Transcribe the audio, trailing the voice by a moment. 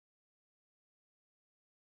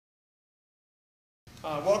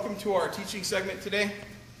Welcome to our teaching segment today.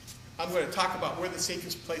 I'm going to talk about where the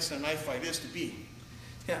safest place in a knife fight is to be.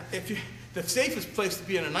 Yeah, the safest place to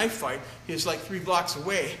be in a knife fight is like 3 blocks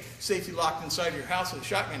away, safely locked inside your house with a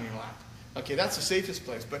shotgun in your lap. Okay, that's the safest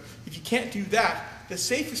place. But if you can't do that, the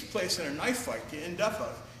safest place in a knife fight to end up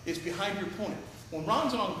of is behind your opponent. When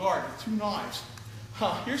Ron's on guard with 2 knives,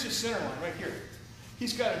 here's his center line right here.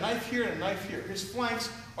 He's got a knife here and a knife here. His flanks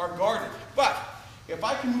are guarded. But if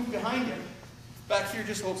I can move behind him, back here,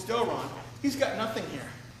 just hold still, Ron, he's got nothing here.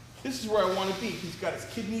 This is where I want to be. He's got his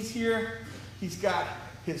kidneys here. He's got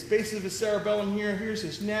his base of his cerebellum here. Here's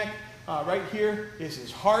his neck. Right here is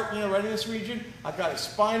his heart, right in this region. I've got his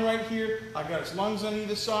spine right here. I've got his lungs on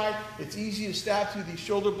either side. It's easy to stab through these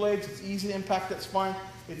shoulder blades. It's easy to impact that spine.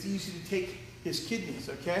 It's easy to take his kidneys,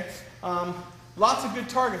 okay? Lots of good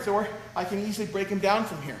targets, or I can easily break him down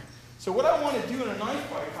from here. So what I want to do in a knife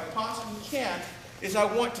fight, if I possibly can, is I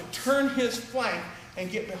want to turn his flank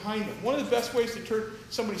and get behind him. One of the best ways to turn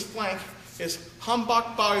somebody's flank is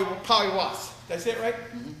Hambak Pawiwas. Did I say it right?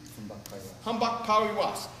 Mm-hmm. Hambak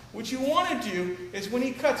Pawiwas. What you want to do is when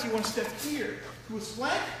he cuts, you want to step here to his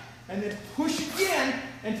flank and then push again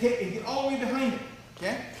and get all the way behind him.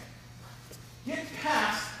 Okay? Get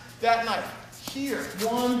past that knife. Here,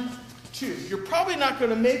 1, 2. You're probably not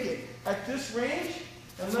going to make it at this range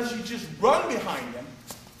unless you just run behind him.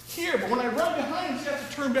 Here, but when I run behind him, you have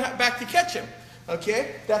to turn back to catch him.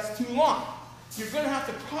 Okay? That's too long. You're going to have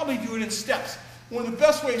to probably do it in steps. One of the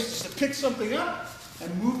best ways is to pick something up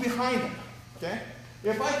and move behind him. Okay?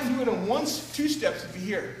 If I can do it in 2 steps, it'd be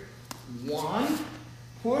here. 1,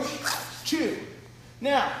 push, 2.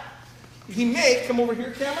 Now, he may, come over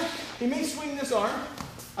here, camera, he may swing this arm.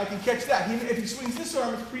 I can catch that. If he swings this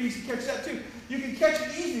arm, it's pretty easy to catch that too. You can catch it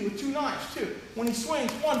easily with 2 knives too. When he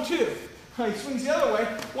swings, 1, 2. He swings the other way,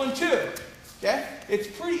 1, 2. Okay? It's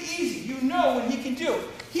pretty easy. You know what he can do.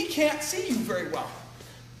 He can't see you very well.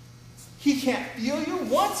 He can't feel you.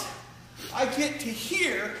 Once I get to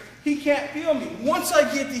here, he can't feel me. Once I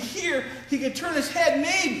get to here, he can turn his head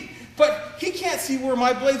maybe. But he can't see where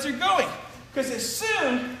my blades are going. Because as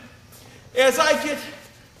soon as I get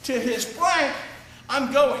to his flank,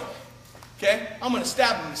 I'm going. Okay? I'm going to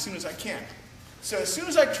stab him as soon as I can. So as soon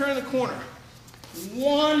as I turn the corner,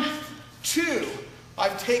 1, 2,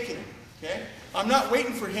 I've taken him. Okay? I'm not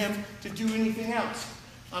waiting for him to do anything else.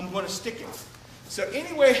 I'm going to stick him. So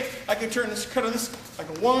anyway, I can turn this, cut on this, like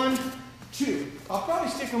a 1, 2. I'll probably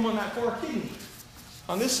stick him on that far kidney.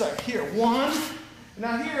 On this side, here, 1.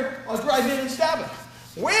 Now here, I'll drive in and stab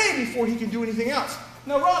him. Way before he can do anything else.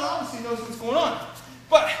 Now Ron obviously knows what's going on.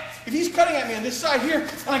 But if he's cutting at me on this side here,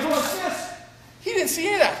 and I go like this, he didn't see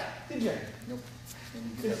any of that, did you? Nope.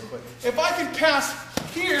 If I can pass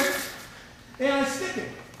here, and I stick him,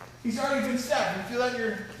 he's already been stabbed. You feel that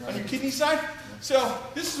on your kidney side? So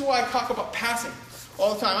this is why I talk about passing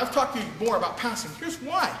all the time. I've talked to you more about passing. Here's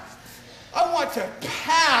why. I want to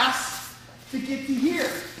pass to get to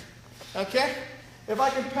here. Okay? If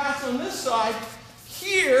I can pass on this side,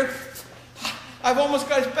 here, I've almost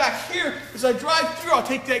got his back. Here, as I drive through, I'll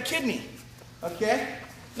take that kidney. Okay?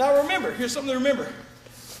 Now remember, here's something to remember.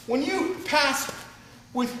 When you pass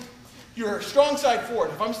with your strong side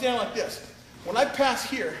forward, if I'm standing like this, when I pass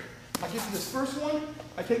here, I get to this first one,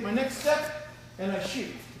 I take my next step, and I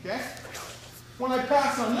shoot. Okay? When I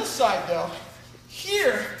pass on this side, though,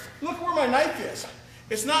 here, look where my knife is.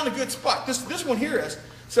 It's not in a good spot. This one here is.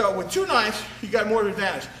 So with 2 knives, you got more of an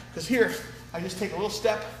advantage. Because here, I just take a little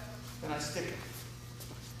step, and I stick it.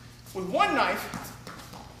 With one knife,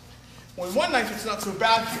 it's not so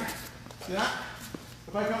bad here. See that?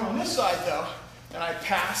 If I come on this side, though, and I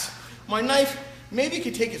pass, my knife maybe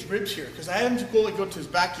could take his ribs here, because I haven't fully go to his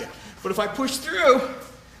back yet. But if I push through,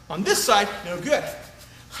 on this side, no good.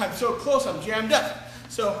 I'm so close, I'm jammed up.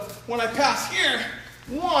 So when I pass here,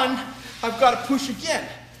 1, I've got to push again.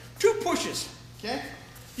 2 pushes, okay?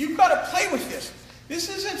 You've got to play with this. This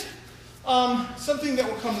isn't something that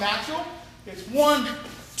will come natural. It's 1,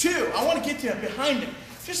 2. I want to get to behind him.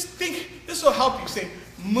 Just think, this will help you. Say,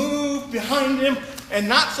 move behind him, and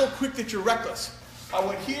not so quick that you're reckless. I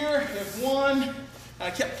went here, there's 1, and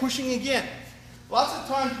I kept pushing again. Lots of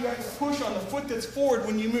times you have to push on the foot that's forward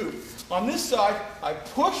when you move. On this side, I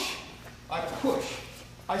push, I push.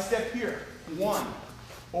 I step here, 1.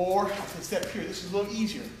 Or I can step here. This is a little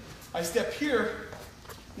easier. I step here.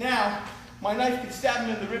 Now, my knife can stab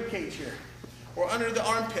him in the rib cage here, or under the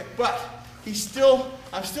armpit. But I'm still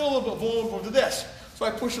a little bit vulnerable to this. So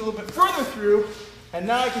I push a little bit further through, and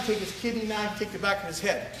now I can take his kidney, now I can take the back of his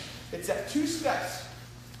head. It's that 2 steps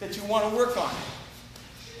that you want to work on.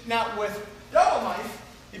 Now with double knife,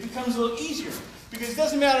 it becomes a little easier. because it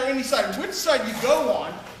doesn't matter any side. Which side you go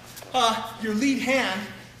on, your lead hand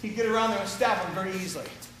can get around there and stab him very easily.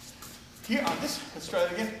 Here on this, let's try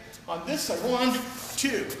that again. On this side, 1, 2.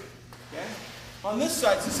 Okay? On this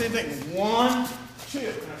side, it's the same thing. 1, 2. And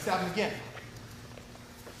I stab him again.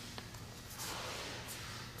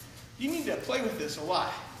 You need to play with this a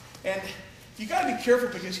lot. And you got to be careful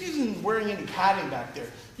because he isn't wearing any padding back there.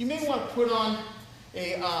 You may want to put on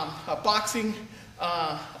a boxing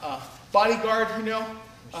bodyguard, you know,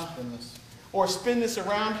 or spin this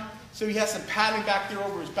around so he has some padding back there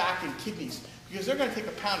over his back and kidneys, because they're going to take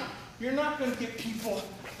a pounding. You're not going to get people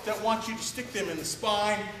that want you to stick them in the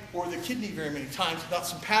spine or the kidney very many times without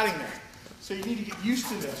some padding there. So you need to get used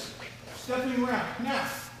to this. Stepping around. Now,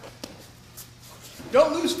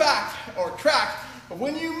 don't lose track, but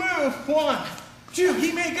when you move, 1, 2,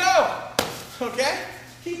 he may go. Okay?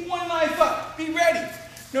 Keep one knife up. Be ready.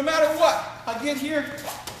 No matter what, I get here,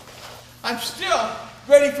 I'm still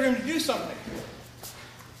ready for him to do something.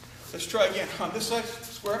 Let's try again. On this side,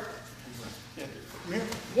 square. Yeah. Come here.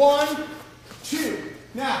 1, 2.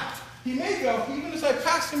 Now, he may go even as I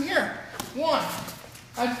pass him here. 1.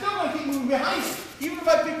 I'm still going to keep moving behind him, even if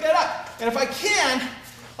I pick that up. And if I can,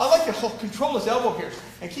 I like to control his elbow here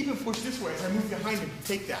and keep him pushed this way as I move behind him to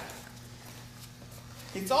take that.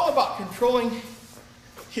 It's all about controlling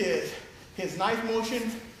his knife motion,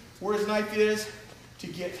 where his knife is, to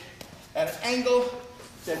get at an angle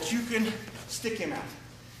that you can stick him at.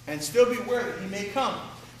 And still be aware that he may come.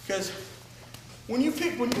 Because when you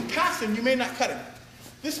pass him, you may not cut him.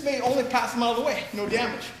 This may only pass him out of the way, no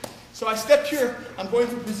damage. So I stepped here, I'm going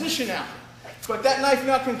for position now. But that knife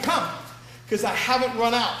now can come, because I haven't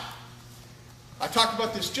run out. I talked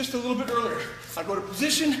about this just a little bit earlier. I go to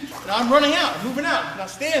position, and I'm running out, I'm moving out. Now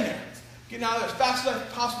stand there. Getting out of there as fast as I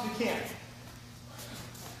possibly can.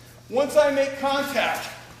 Once I make contact,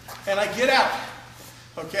 and I get out,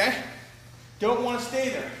 okay? Don't want to stay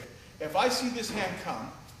there. If I see this hand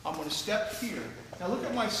come, I'm going to step here. Now look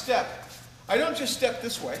at my step. I don't just step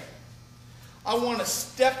this way. I want to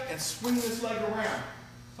step and swing this leg around,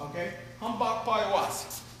 okay? Hambak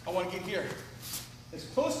Payawas. I want to get here. As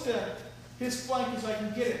close to his flank as I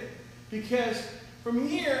can get it. Because from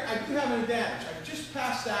here, I do have an advantage. I've just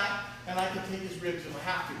passed that, and I can take his ribs if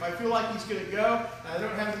I have to. If I feel like he's going to go, and I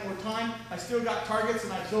don't have any more time, I still got targets,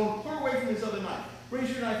 and I zone clear away from his other knife.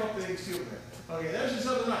 Raise your knife up so they can see over there. Okay, there's his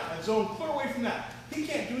other knife. I zone clear away from that. He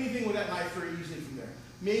can't do anything with that knife very easily from there.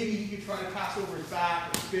 Maybe he could try to pass over his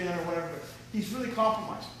back or spin or whatever, but he's really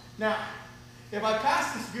compromised. Now, if I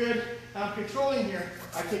pass this good, and I'm controlling here,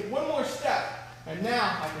 I take one more step, and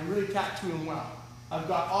now I can really tattoo him well. I've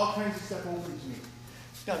got all kinds of stuff over to me.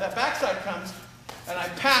 Now that backside comes, and I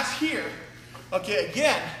pass here. Okay,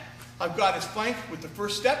 again, I've got his flank with the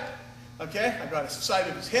first step. Okay, I've got his side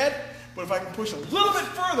of his head. But if I can push a little bit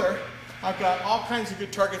further, I've got all kinds of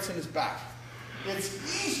good targets in his back.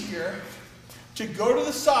 It's easier to go to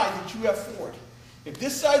the side that you have forward. If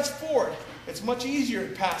this side's forward, it's much easier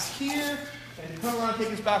to pass here and come around and take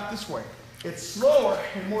his back this way. It's slower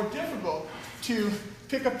and more difficult to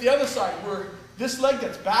pick up the other side where this leg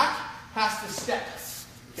that's back has to step.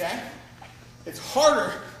 Okay? It's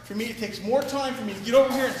harder for me, it takes more time for me to get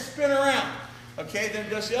over here and spin around, okay, than it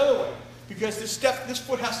does the other way. Because this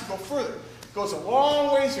foot has to go further. It goes a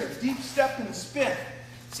long ways here. Deep step and a spin.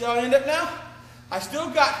 See how I end up now? I still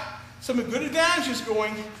got some good advantages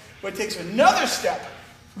going, but it takes another step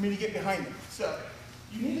for me to get behind him. So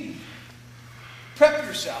you need to prep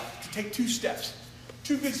yourself to take 2 steps.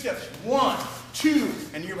 2 good steps. 1, 2,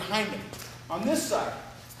 and you're behind him. On this side,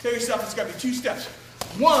 tell yourself it's got to be 2 steps.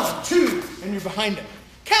 1, 2, and you're behind him.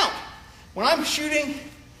 Count. When I'm shooting,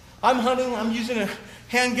 I'm hunting, I'm using a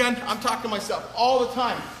handgun, I'm talking to myself all the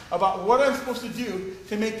time about what I'm supposed to do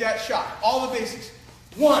to make that shot. All the basics.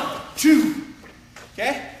 1, 2.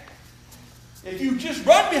 Okay? If you just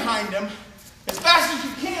run behind him as fast as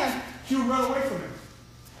you can, you'll run away from him.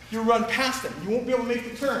 You'll run past him. You won't be able to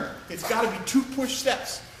make the turn. It's got to be 2 push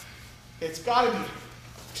steps. It's got to be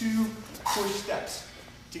 2 push steps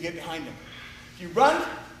to get behind him. If you run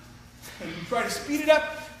and you try to speed it up,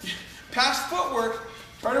 past footwork,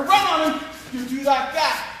 try to run on him, you'll do like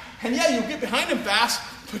that. And yeah, you'll get behind him fast,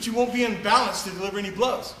 but you won't be in balance to deliver any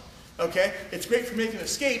blows. Okay? It's great for making an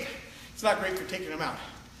escape. It's not great for taking him out.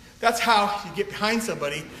 That's how you get behind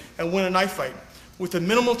somebody and win a knife fight with a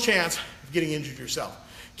minimal chance of getting injured yourself.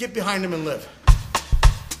 Get behind him and live.